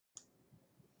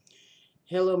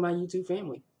Hello, my YouTube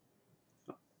family.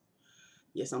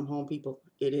 Yes, I'm home, people.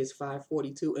 It is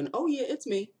 5:42, and oh yeah, it's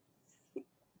me.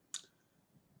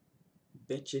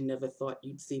 Bet you never thought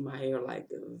you'd see my hair like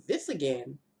this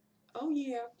again. Oh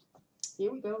yeah,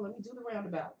 here we go. Let me do the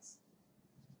roundabouts.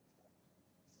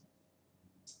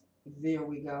 There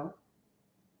we go.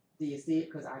 Do you see it?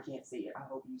 Because I can't see it. I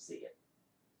hope you see it.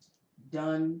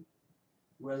 Done,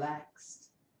 relaxed,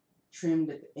 trimmed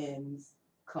at the ends,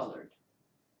 colored.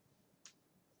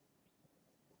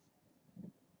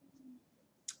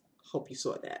 Hope you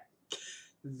saw that.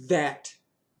 That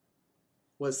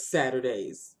was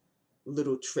Saturday's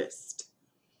little tryst.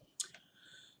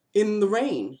 In the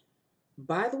rain,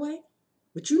 by the way,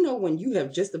 but you know when you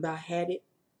have just about had it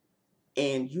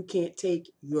and you can't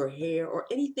take your hair or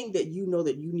anything that you know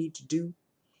that you need to do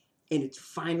and it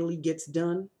finally gets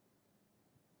done?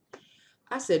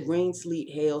 I said rain, sleet,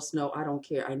 hail, snow, I don't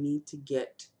care. I need to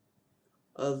get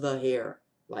the hair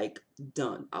like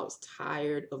done. I was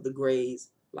tired of the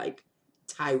grays, like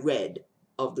tired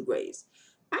of the grays.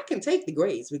 I can take the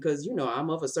grays because, you know, I'm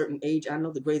of a certain age. I know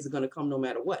the grays are going to come no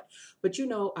matter what. But, you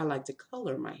know, I like to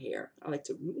color my hair. I like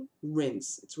to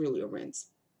rinse. It's really a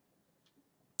rinse.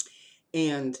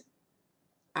 And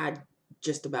I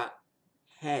just about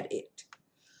had it.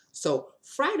 So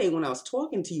Friday when I was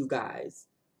talking to you guys,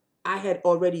 I had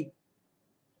already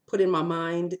put in my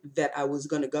mind that I was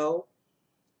going to go.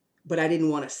 But I didn't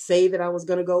want to say that I was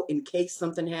going to go in case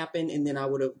something happened and then I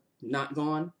would have not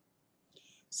gone.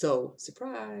 So,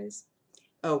 surprise.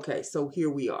 Okay, so here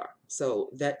we are.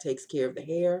 So that takes care of the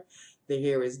hair. The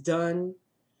hair is done.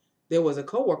 There was a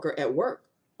coworker at work,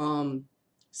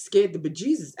 scared the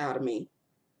bejesus out of me.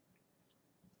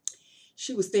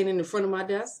 She was standing in front of my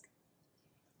desk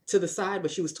to the side, but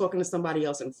she was talking to somebody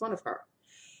else in front of her.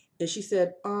 And she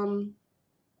said,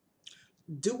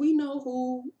 do we know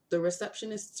who the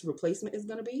receptionist's replacement is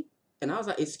going to be? And I was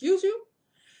like, excuse you?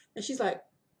 And she's like,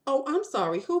 oh, I'm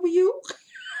sorry. Who were you?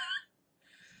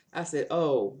 I said,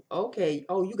 oh, okay.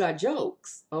 Oh, you got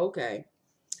jokes. Okay.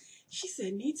 She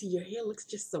said, Nancy, your hair looks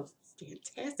just so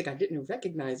fantastic. I didn't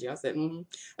recognize you. I said,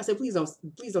 I said, please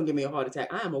don't give me a heart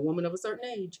attack. I am a woman of a certain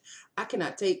age. I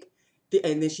cannot take the,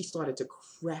 and then she started to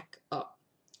crack up.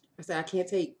 I said, I can't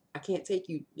take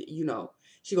you, you know.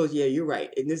 She goes, yeah, you're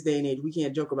right. In this day and age, we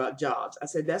can't joke about jobs. I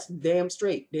said, that's damn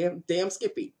straight. Damn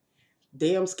Skippy.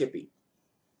 Damn Skippy.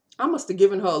 I must have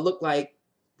given her a look like,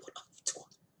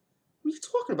 what are you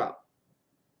talking about?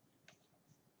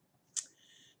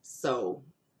 So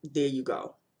there you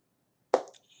go.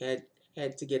 Had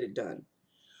to get it done.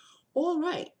 All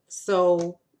right.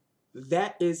 So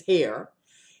that is hair.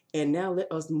 And now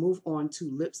let us move on to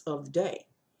lips of the day.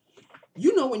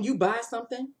 You know when you buy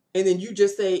something and then you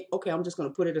just say, okay, I'm just going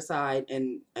to put it aside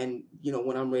and you know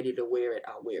when I'm ready to wear it,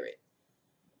 I'll wear it.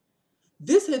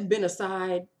 This had been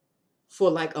aside for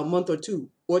like a month or 2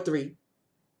 or 3.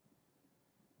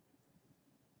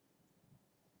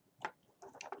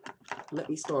 Let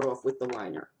me start off with the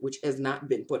liner, which has not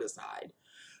been put aside.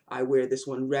 I wear this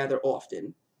one rather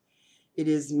often. It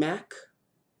is MAC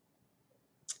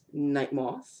Night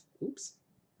Moth. Oops,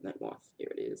 Night Moth.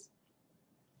 Here it is.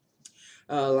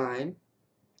 Line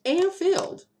and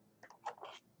filled.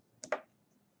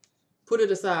 Put it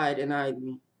aside and I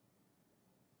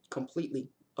completely,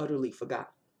 utterly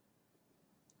forgot.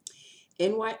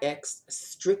 NYX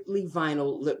Strictly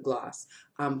Vinyl Lip Gloss.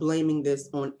 I'm blaming this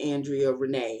on Andrea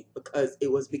Renee because it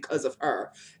was because of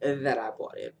her that I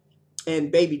bought it.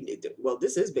 And well,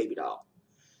 this is Baby Doll.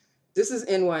 This is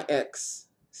NYX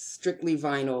Strictly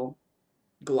Vinyl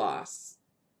Gloss.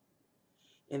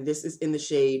 And this is in the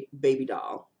shade Baby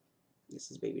Doll.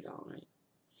 This is Baby Doll, right?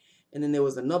 And then there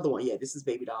was another one. Yeah, this is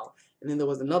Baby Doll. And then there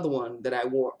was another one that I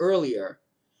wore earlier.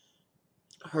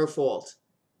 Her Fault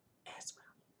as well.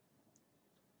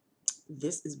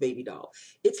 This is Baby Doll.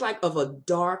 It's like of a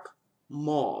dark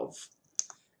mauve.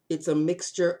 It's a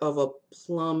mixture of a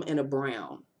plum and a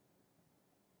brown.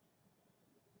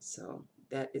 So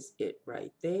that is it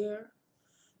right there.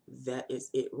 That is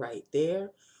it right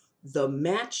there. The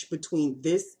match between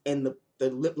this and the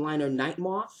lip liner Night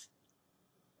Moth,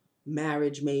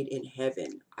 marriage made in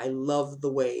heaven. I love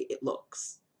the way it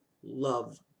looks.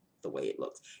 Love the way it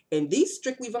looks. And these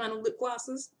Strictly Vinyl lip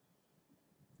glosses,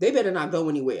 they better not go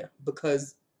anywhere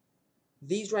because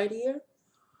these right here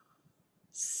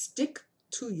stick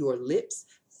to your lips.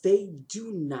 They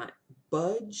do not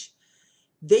budge.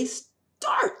 They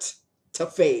start to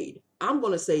fade. I'm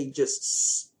going to say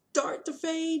just start to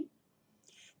fade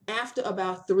after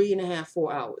about 3.5,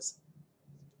 4 hours.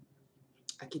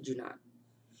 I kid you not.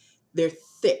 They're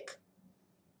thick.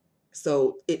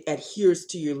 So it adheres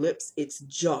to your lips. It's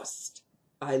just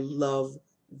I love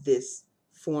this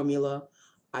formula.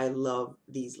 I love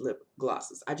these lip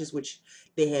glosses. I just wish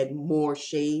they had more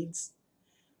shades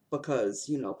because,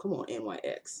 you know, come on,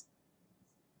 NYX.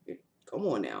 Come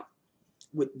on now.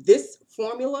 With this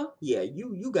formula, yeah,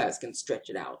 you guys can stretch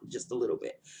it out just a little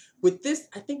bit. With this,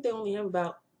 I think they only have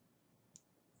about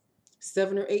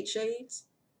 7 or 8 shades.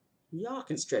 Y'all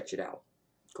can stretch it out.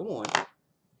 Come on.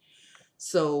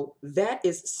 So that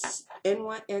is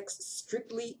NYX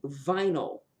Strictly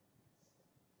Vinyl.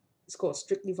 It's called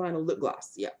Strictly Vinyl Lip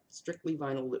Gloss. Yeah, Strictly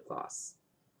Vinyl Lip Gloss.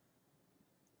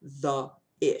 The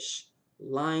ish.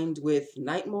 Lined with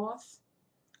Night Moth.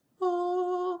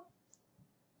 Oh.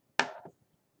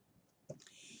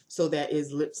 So that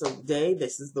is Lips of the Day.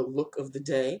 This is the look of the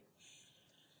day.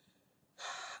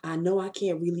 I know I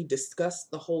can't really discuss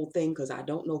the whole thing because I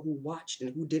don't know who watched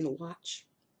and who didn't watch.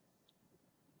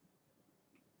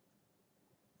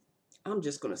 I'm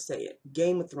just going to say it.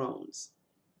 Game of Thrones.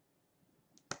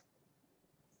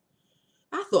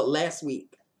 I thought last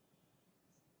week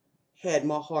had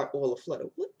my heart all aflutter.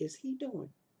 What is he doing?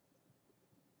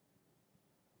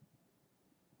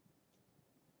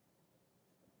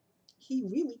 He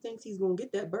really thinks he's going to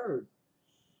get that bird.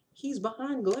 He's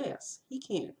behind glass. He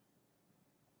can't.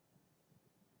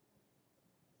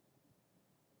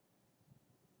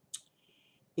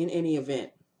 In any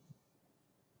event,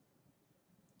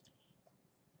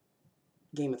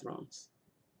 Game of Thrones.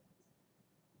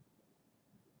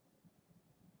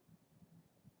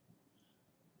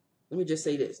 Let me just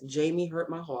say this. Jamie hurt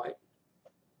my heart.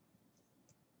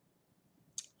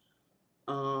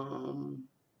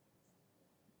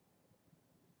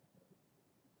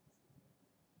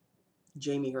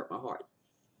 Jamie hurt my heart.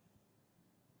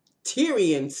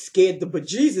 Tyrion scared the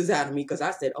bejesus out of me because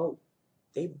I said, oh,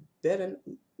 they better,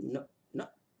 no,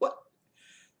 what?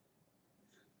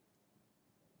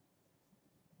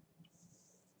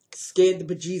 Scared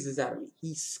the bejesus out of me.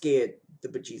 He scared the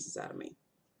bejesus out of me.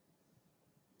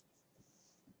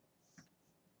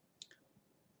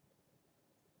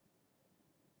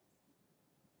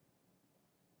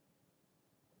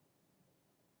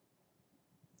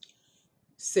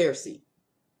 Cersei.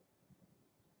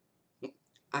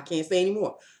 I can't say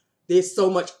anymore. There's so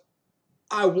much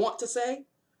I want to say.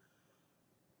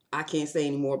 I can't say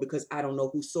anymore because I don't know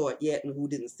who saw it yet and who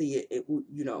didn't see it.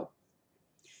 You know.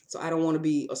 So I don't want to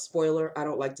be a spoiler. I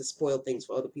don't like to spoil things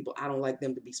for other people. I don't like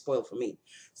them to be spoiled for me.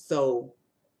 So,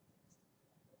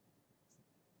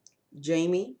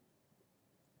 Jamie,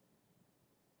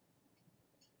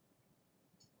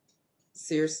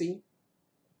 Cersei,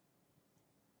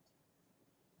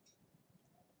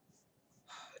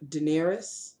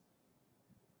 Daenerys.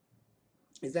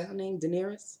 Is that her name?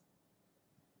 Daenerys?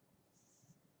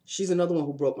 She's another one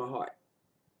who broke my heart.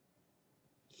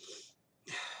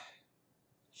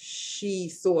 She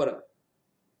sort of,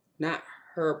 not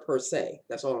her per se.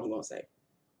 That's all I'm going to say.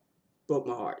 Broke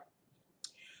my heart.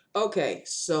 Okay,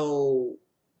 so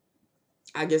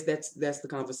I guess that's the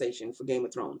conversation for Game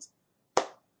of Thrones.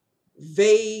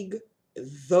 Vague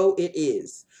though it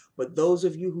is, but those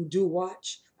of you who do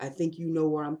watch, I think you know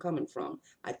where I'm coming from.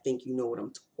 I think you know what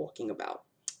I'm talking about.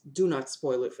 Do not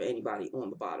spoil it for anybody on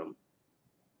the bottom.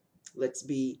 Let's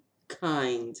be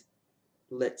kind.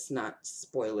 Let's not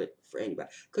spoil it for anybody,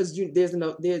 because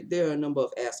there are a number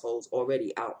of assholes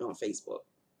already out on Facebook.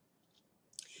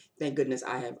 Thank goodness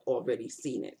I have already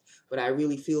seen it, but I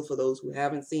really feel for those who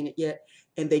haven't seen it yet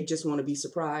and they just want to be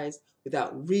surprised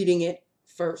without reading it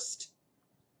first.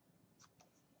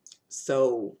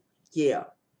 So yeah,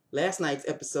 last night's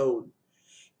episode.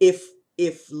 If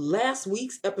last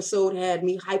week's episode had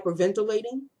me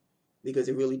hyperventilating, because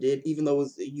it really did, even though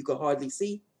you could hardly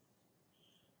see.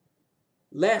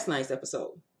 Last night's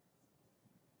episode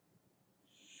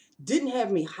didn't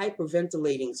have me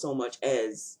hyperventilating so much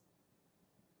as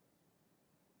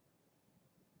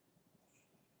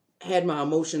had my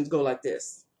emotions go like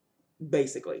this,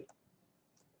 basically.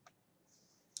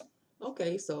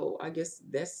 Okay, so I guess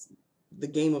that's the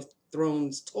Game of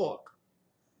Thrones talk,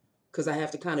 because I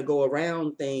have to kind of go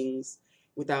around things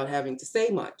without having to say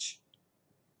much.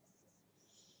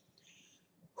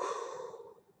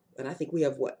 And I think we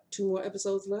have, what, 2 more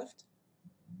episodes left?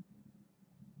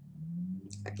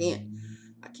 I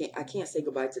can't say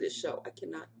goodbye to this show. I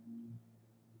cannot.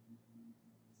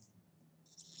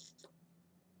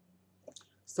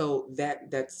 So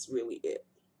that's really it.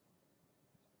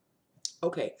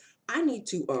 Okay, I need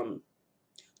to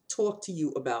talk to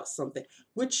you about something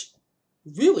which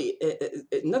really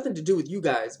nothing to do with you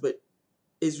guys, but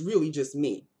is really just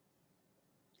me.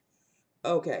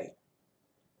 Okay,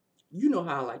 you know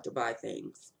how I like to buy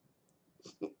things.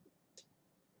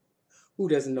 Who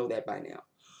doesn't know that by now?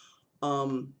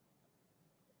 And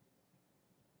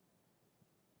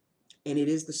it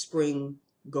is the spring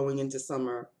going into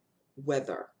summer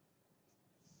weather.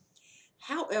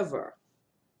 However,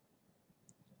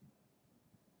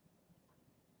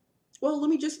 well, let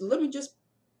me just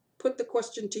put the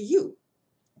question to you.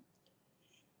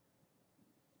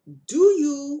 Do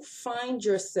you find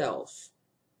yourself,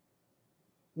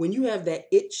 when you have that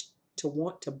itch to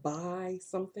want to buy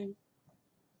something?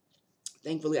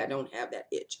 Thankfully, I don't have that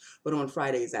itch, but on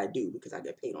Fridays I do, because I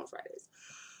get paid on Fridays.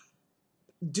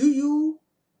 Do you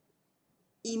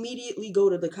immediately go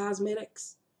to the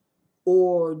cosmetics,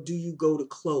 or do you go to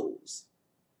clothes?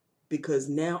 Because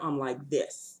now I'm like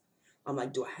this. I'm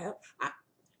like, do I have, I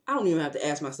don't even have to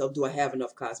ask myself, do I have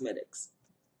enough cosmetics?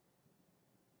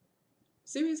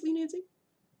 Seriously, Nancy?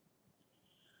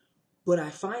 But I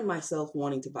find myself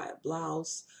wanting to buy a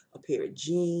blouse, a pair of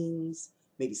jeans,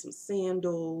 maybe some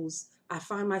sandals. I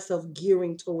find myself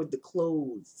gearing toward the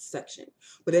clothes section.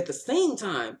 But at the same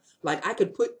time, like, I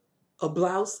could put a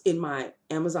blouse in my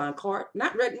Amazon cart,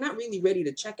 not really ready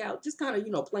to check out, just kind of,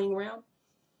 you know, playing around.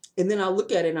 And then I'll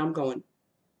look at it and I'm going,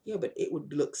 yeah, but it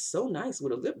would look so nice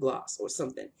with a lip gloss or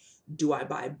something. Do I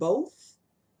buy both?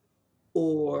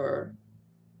 Or,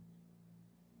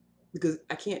 because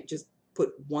I can't just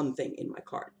put one thing in my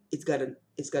cart. It's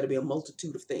gotta be a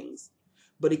multitude of things,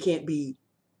 but it can't be,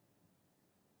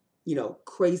 you know,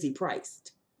 crazy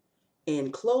priced.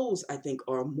 And clothes, I think,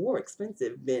 are more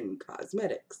expensive than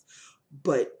cosmetics,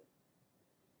 but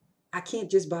I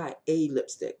can't just buy a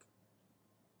lipstick.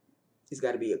 It's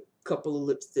got to be a couple of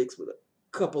lipsticks with a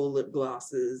couple of lip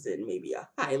glosses and maybe a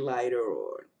highlighter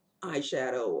or an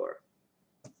eyeshadow. Or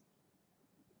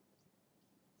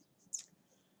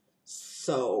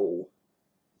so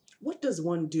what does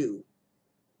one do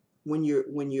when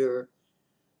you're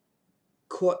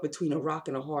caught between a rock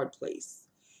and a hard place?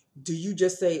 Do you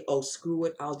just say, oh, screw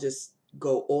it, I'll just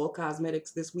go all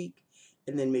cosmetics this week,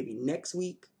 and then maybe next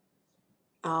week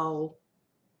I'll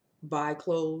buy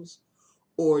clothes?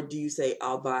 Or do you say,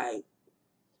 I'll buy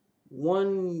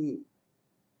one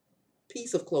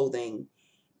piece of clothing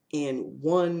and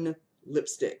one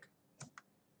lipstick?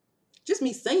 Just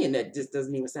me saying that just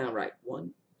doesn't even sound right.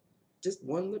 Just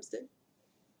one lipstick?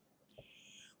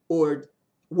 Or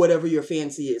whatever your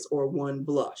fancy is, or one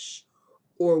blush,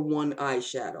 or one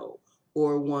eyeshadow,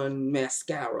 or one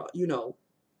mascara, you know,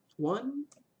 one?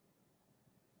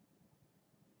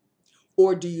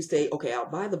 Or do you say, okay, I'll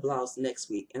buy the blouse next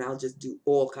week and I'll just do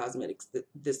all cosmetics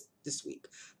this week.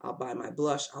 I'll buy my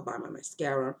blush, I'll buy my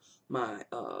mascara, my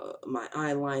my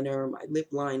eyeliner, my lip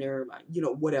liner, my, you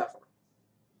know, whatever.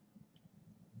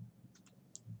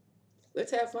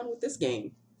 Let's have fun with this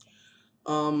game.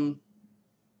 And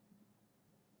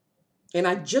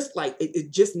I just like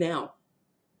it just now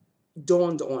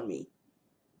dawned on me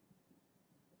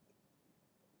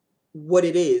what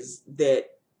it is that,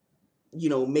 you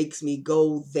know, makes me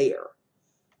go there.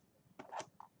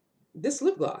 This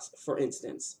lip gloss, for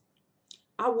instance,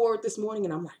 I wore it this morning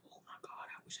and I'm like, oh my God,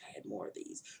 I wish I had more of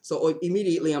these. So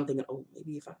immediately I'm thinking, oh,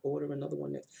 maybe if I order another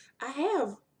one next. I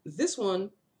have this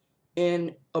one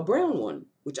and a brown one,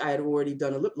 which I had already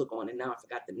done a lip look on, and now I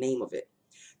forgot the name of it.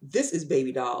 This is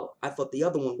Baby Doll. I thought the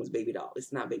other one was Baby Doll.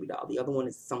 It's not Baby Doll. The other one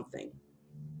is something.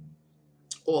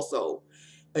 Also,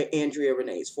 Andrea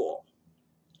Renee's Fall.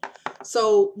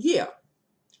 So, yeah.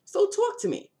 So talk to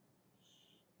me.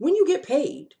 When you get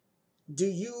paid, do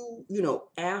you, you know,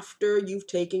 after you've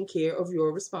taken care of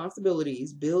your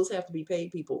responsibilities, bills have to be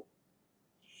paid, people.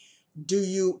 Do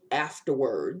you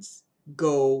afterwards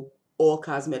go all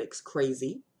cosmetics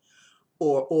crazy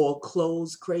or all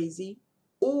clothes crazy?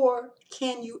 Or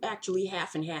can you actually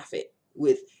half and half it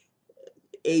with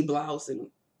a blouse and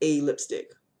a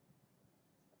lipstick?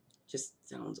 Just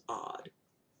sounds odd.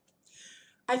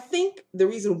 I think the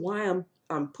reason why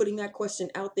I'm putting that question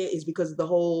out there is because of the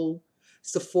whole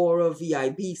Sephora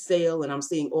VIB sale, and I'm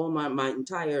seeing all my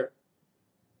entire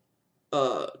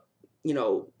you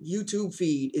know, YouTube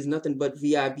feed is nothing but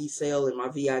VIB sale and my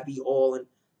VIB haul, and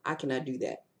I cannot do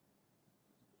that.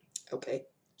 Okay,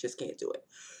 just can't do it.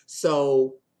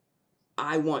 So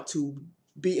I want to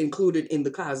be included in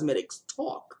the cosmetics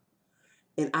talk.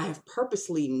 And I have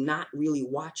purposely not really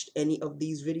watched any of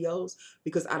these videos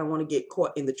because I don't want to get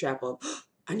caught in the trap of, oh,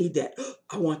 I need that, oh,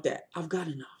 I want that. I've got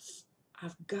enough.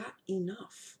 I've got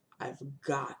enough. I've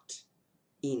got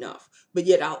enough. But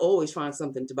yet I'll always find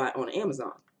something to buy on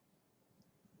Amazon.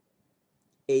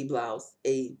 A blouse,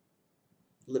 a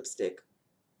lipstick,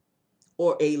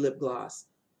 or a lip gloss,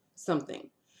 something.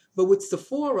 But with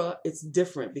Sephora, it's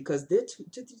different because they're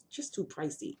just too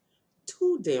pricey.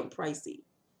 Too damn pricey.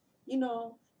 You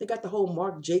know, They got the whole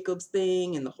Marc Jacobs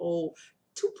thing and the whole,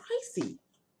 too pricey.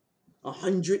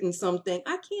 100 and something.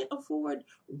 I can't afford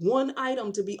one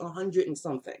item to be 100 and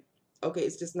something. Okay,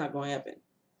 it's just not going to happen.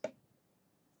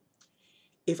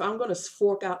 If I'm going to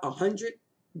fork out $100,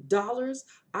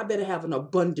 I better have an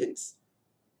abundance.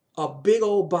 A big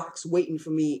old box waiting for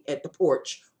me at the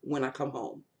porch when I come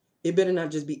home. It better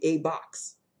not just be a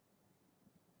box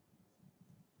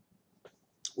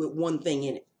with one thing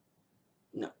in it.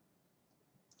 No.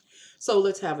 So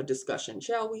let's have a discussion,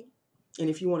 shall we? And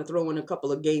if you want to throw in a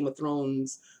couple of Game of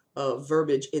Thrones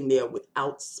verbiage in there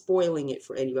without spoiling it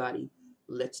for anybody,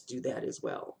 let's do that as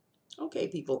well. Okay,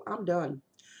 people, I'm done.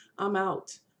 I'm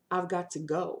out. I've got to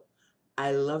go.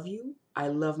 I love you. I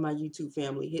love my YouTube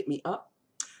family. Hit me up.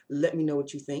 Let me know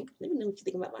what you think. Let me know what you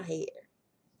think about my hair.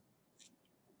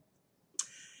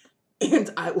 And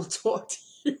I will talk to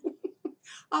you.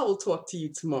 I will talk to you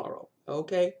tomorrow.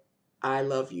 Okay? I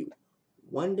love you.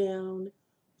 1 down,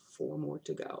 4 more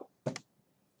to go.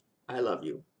 I love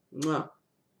you. Mwah.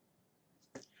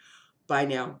 Bye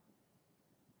now.